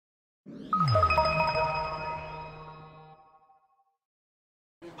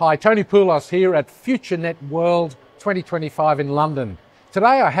Hi, Tony Poulos here at FutureNet World 2025 in London.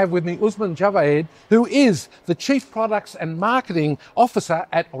 Today I have with me Usman Javaid, who is the Chief Products and Marketing Officer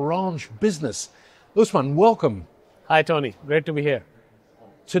at Orange Business. Usman, welcome. Hi Tony, great to be here.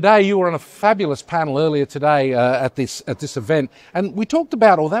 Today you were on a fabulous panel earlier today at this event, and we talked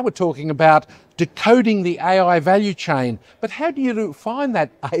about, or they were talking about, decoding the AI value chain. But how do you define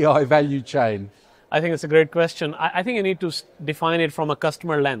that AI value chain? I think it's a great question. I think you need to define it from a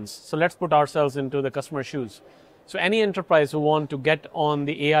customer lens. So let's put ourselves into the customer's shoes. So any enterprise who want to get on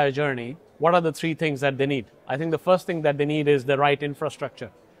the AI journey, what are the three things that they need? I think the first thing that they need is the right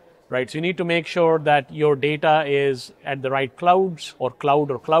infrastructure, right? So you need to make sure that your data is at the right clouds or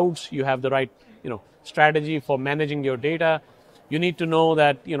clouds. You have the right, strategy for managing your data. You need to know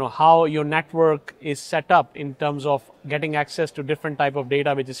that, how your network is set up in terms of getting access to different type of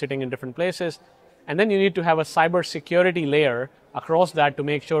data which is sitting in different places. And then you need to have a cyber security layer across that to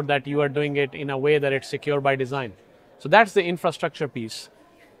make sure that you are doing it in a way that it's secure by design. So that's the infrastructure piece.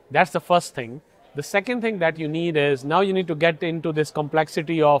 That's the first thing. The second thing that you need is now you need to get into this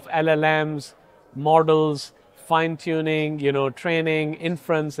complexity of LLMs, models, fine-tuning, training,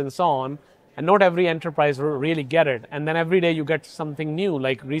 inference, and so on. And not every enterprise will really get it. And then every day you get something new.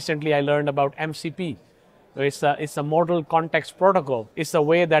 Like recently I learned about MCP. It's a model context protocol. It's the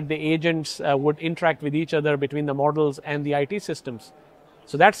way that the agents would interact with each other between the models and the IT systems.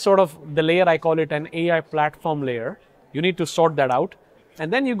 So that's sort of the layer, I call it an AI platform layer. You need to sort that out.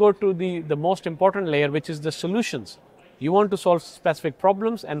 And then you go to the most important layer, which is the solutions. You want to solve specific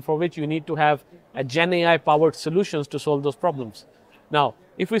problems, and for which you need to have a Gen AI powered solutions to solve those problems. Now,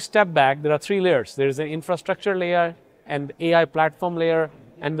 if we step back, there are three layers. There is an infrastructure layer, an AI platform layer,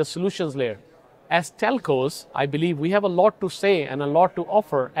 and the solutions layer. As telcos, I believe we have a lot to say and a lot to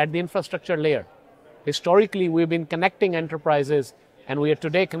offer at the infrastructure layer. Historically, we've been connecting enterprises, and we are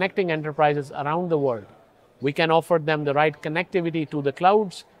today connecting enterprises around the world. We can offer them the right connectivity to the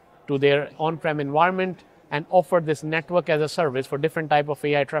clouds, to their on-prem environment, and offer this network as a service for different type of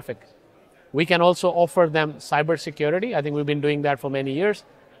AI traffic. We can also offer them cybersecurity. I think we've been doing that for many years.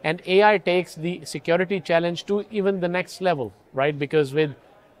 And AI takes the security challenge to even the next level, right? Because with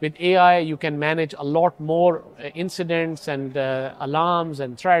AI, you can manage a lot more incidents and alarms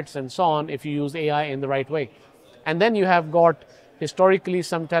and threats and so on if you use AI in the right way. And then you have got, historically,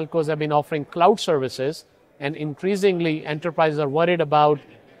 some telcos have been offering cloud services, and increasingly enterprises are worried about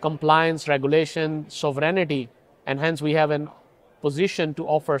compliance, regulation, sovereignty, and hence we have a position to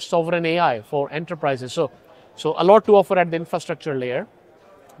offer sovereign AI for enterprises. So a lot to offer at the infrastructure layer.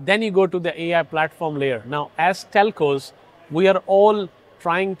 Then you go to the AI platform layer. Now, as telcos, we are all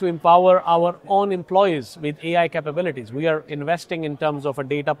trying to empower our own employees with AI capabilities. We are investing in terms of a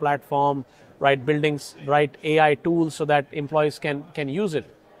data platform, right, building right AI tools so that employees can use it.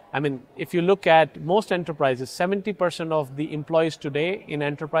 I mean, if you look at most enterprises, 70% of the employees today in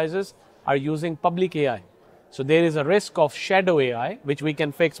enterprises are using public AI. So there is a risk of shadow AI, which we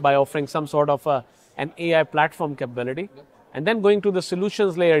can fix by offering some sort of an AI platform capability. And then going to the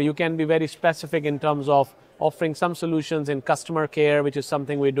solutions layer, you can be very specific in terms of offering some solutions in customer care, which is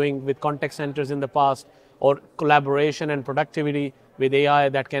something we're doing with contact centers in the past, or collaboration and productivity with AI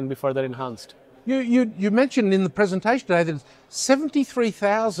that can be further enhanced. You mentioned in the presentation today that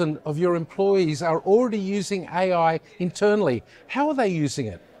 73,000 of your employees are already using AI internally. How are they using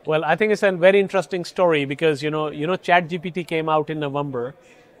it? Well, I think it's a very interesting story because, ChatGPT came out in November,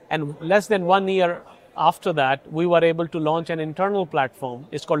 and less than 1 year after that, we were able to launch an internal platform.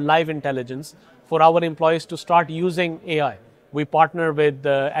 It's called Live Intelligence, for our employees to start using AI. We partner with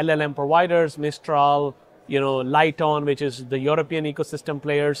the LLM providers, Mistral, Lighton, which is the European ecosystem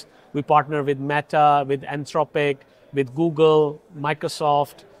players. We partner with Meta, with Anthropic, with Google,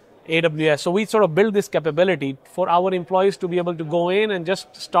 Microsoft, AWS. So we sort of build this capability for our employees to be able to go in and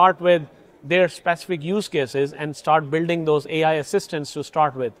just start with their specific use cases and start building those AI assistants to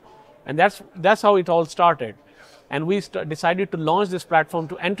start with. And that's how it all started. And we decided to launch this platform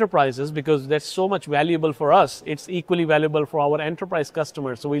to enterprises because that's so much valuable for us. It's equally valuable for our enterprise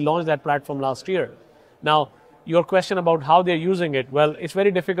customers. So we launched that platform last year. Now, your question about how they're using it, well, it's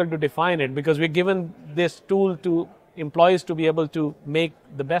very difficult to define it because we're given this tool to employees to be able to make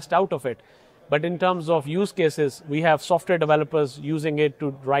the best out of it. But in terms of use cases, we have software developers using it to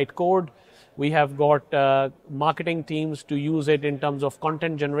write code. We have got marketing teams to use it in terms of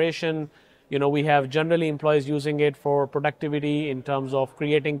content generation. We have generally employees using it for productivity in terms of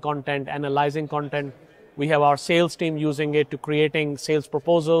creating content, analyzing content. We have our sales team using it to creating sales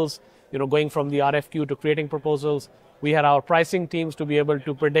proposals, going from the RFQ to creating proposals. We had our pricing teams to be able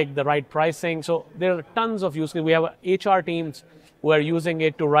to predict the right pricing. So there are tons of use cases. We have HR teams who are using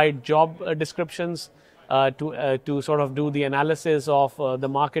it to write job descriptions, to sort of do the analysis of the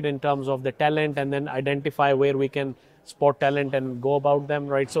market in terms of the talent, and then identify where we can spot talent and go about them,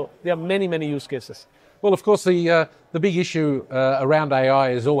 right? So there are many, many use cases. Well, of course, the big issue around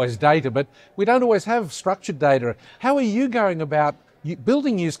AI is always data, but we don't always have structured data. How are you going about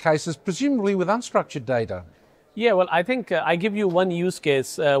building use cases, presumably with unstructured data? Yeah, well, I think I give you one use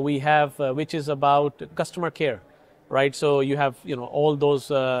case we have, which is about customer care, right? So you have, all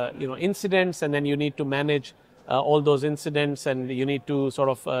those, incidents, and then you need to manage all those incidents, and you need to sort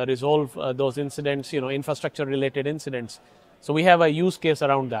of resolve those incidents, infrastructure-related incidents. So we have a use case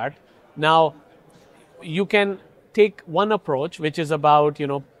around that. Now, you can take one approach, which is about,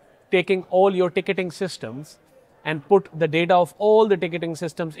 taking all your ticketing systems and put the data of all the ticketing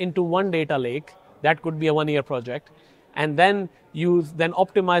systems into one data lake. That could be a one-year project. And then you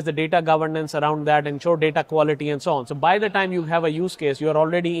optimize the data governance around that, ensure data quality and so on. So by the time you have a use case, you are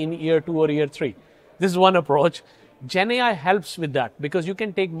already in year 2 or year 3. This is one approach. GenAI helps with that because you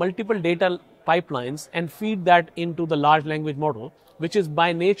can take multiple data pipelines and feed that into the large language model, which is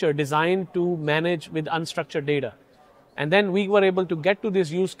by nature designed to manage with unstructured data. And then we were able to get to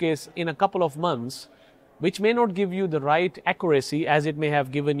this use case in a couple of months, which may not give you the right accuracy as it may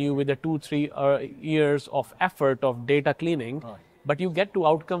have given you with the 2-3 years of effort of data cleaning, but you get to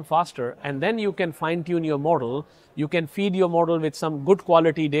outcome faster, and then you can fine tune your model. You can feed your model with some good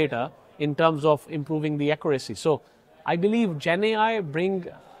quality data in terms of improving the accuracy. So I believe GenAI bring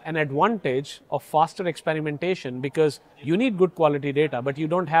an advantage of faster experimentation because you need good quality data, but you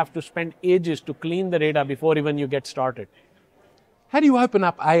don't have to spend ages to clean the data before even you get started. How do you open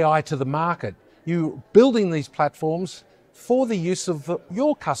up AI to the market? You're building these platforms for the use of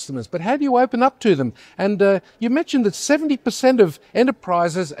your customers, but how do you open up to them? And you mentioned that 70% of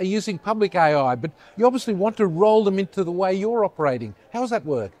enterprises are using public AI, but you obviously want to roll them into the way you're operating. How does that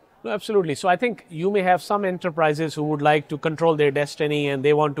work? No, absolutely. So I think you may have some enterprises who would like to control their destiny and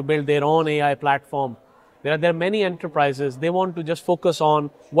they want to build their own AI platform. There are many enterprises, they want to just focus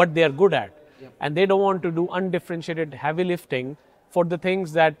on what they are good at. Yep. And they don't want to do undifferentiated heavy lifting for the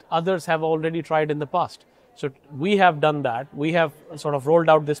things that others have already tried in the past. So we have done that. We have sort of rolled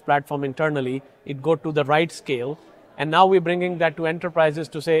out this platform internally. It got to the right scale. And now we're bringing that to enterprises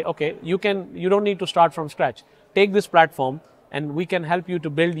to say, okay, you don't need to start from scratch. Take this platform and we can help you to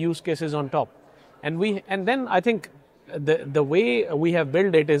build use cases on top. And then I think the way we have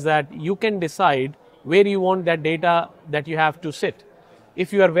built it is that you can decide where you want that data that you have to sit.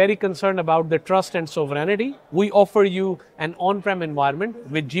 If you are very concerned about the trust and sovereignty, we offer you an on-prem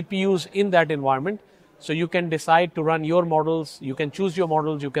environment with GPUs in that environment. So you can decide to run your models, you can choose your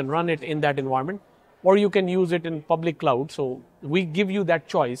models, you can run it in that environment, or you can use it in public cloud. So we give you that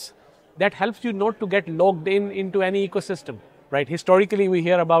choice. That helps you not to get logged into any ecosystem, right? Historically, we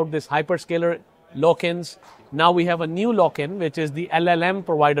hear about this hyperscaler lock-ins. Now we have a new lock-in, which is the LLM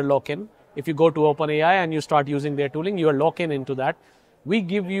provider lock-in. If you go to OpenAI and you start using their tooling, you are lock-in into that.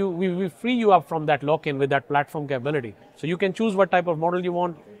 We free you up from that lock-in with that platform capability. So you can choose what type of model you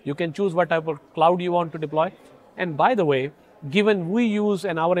want, you can choose what type of cloud you want to deploy. And by the way, given we use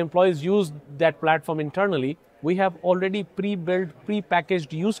and our employees use that platform internally, we have already pre-built,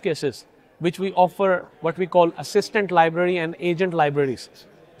 pre-packaged use cases, which we offer what we call assistant library and agent libraries.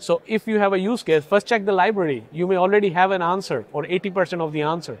 So if you have a use case, first check the library. You may already have an answer or 80% of the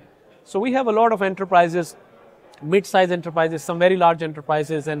answer. So we have a lot of enterprises, mid-sized enterprises, some very large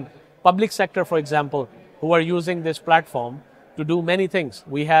enterprises, and public sector, for example, who are using this platform to do many things.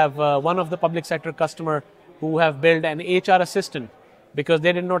 We have one of the public sector customer who have built an HR assistant because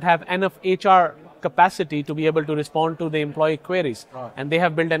they did not have enough HR capacity to be able to respond to the employee queries. Right. And they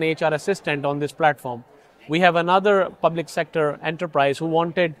have built an HR assistant on this platform. We have another public sector enterprise who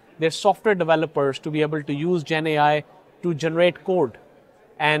wanted their software developers to be able to use GenAI to generate code.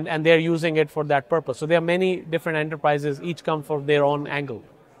 And they're using it for that purpose. So there are many different enterprises, each come for their own angle.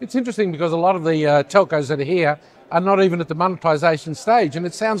 It's interesting because a lot of the telcos that are here are not even at the monetization stage, and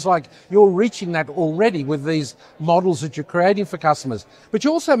it sounds like you're reaching that already with these models that you're creating for customers. But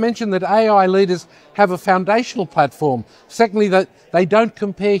you also mentioned that AI leaders have a foundational platform. Secondly, that they don't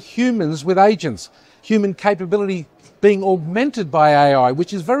compare humans with agents. Human capability being augmented by AI,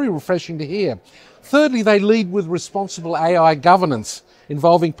 which is very refreshing to hear. Thirdly, they lead with responsible AI governance,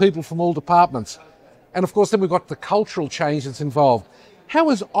 involving people from all departments. And of course, then we've got the cultural change that's involved. How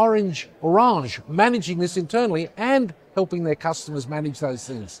is Orange managing this internally and helping their customers manage those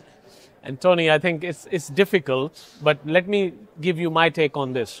things? And Tony, I think it's difficult, but let me give you my take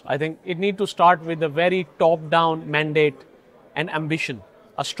on this. I think it needs to start with a very top-down mandate and ambition,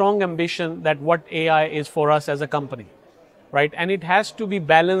 a strong ambition that what AI is for us as a company, right? And it has to be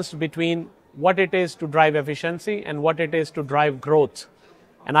balanced between what it is to drive efficiency and what it is to drive growth.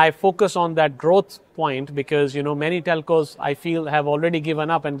 And I focus on that growth point because, many telcos I feel have already given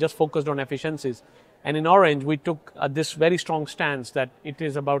up and just focused on efficiencies. And in Orange, we took this very strong stance that it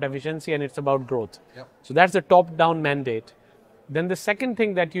is about efficiency and it's about growth. Yep. So that's the top-down mandate. Then the second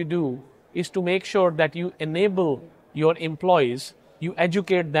thing that you do is to make sure that you enable your employees, you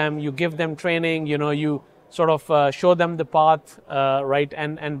educate them, you give them training, you sort of show them the path, right?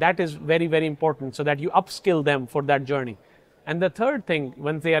 And that is very, very important so that you upskill them for that journey. And the third thing,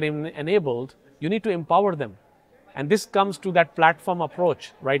 when they are enabled, you need to empower them. And this comes to that platform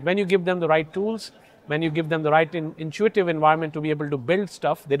approach, right? When you give them the right tools, when you give them the right intuitive environment to be able to build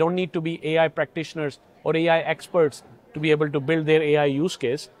stuff, they don't need to be AI practitioners or AI experts to be able to build their AI use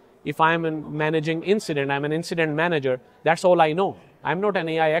case. If I'm managing incident, I'm an incident manager, that's all I know. I'm not an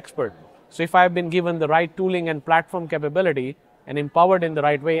AI expert. So if I've been given the right tooling and platform capability and empowered in the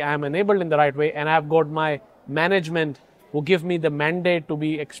right way, I'm enabled in the right way, and I've got my management who give me the mandate to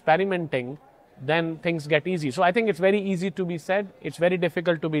be experimenting, then things get easy. So I think it's very easy to be said, it's very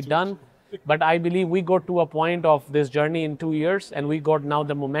difficult to be done, but I believe we got to a point of this journey in 2 years, and we got now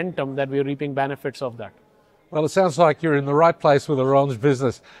the momentum that we're reaping benefits of that. Well, it sounds like you're in the right place with Orange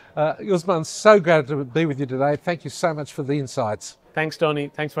Business. Usman, so glad to be with you today. Thank you so much for the insights. Thanks, Tony.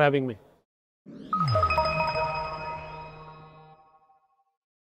 Thanks for having me.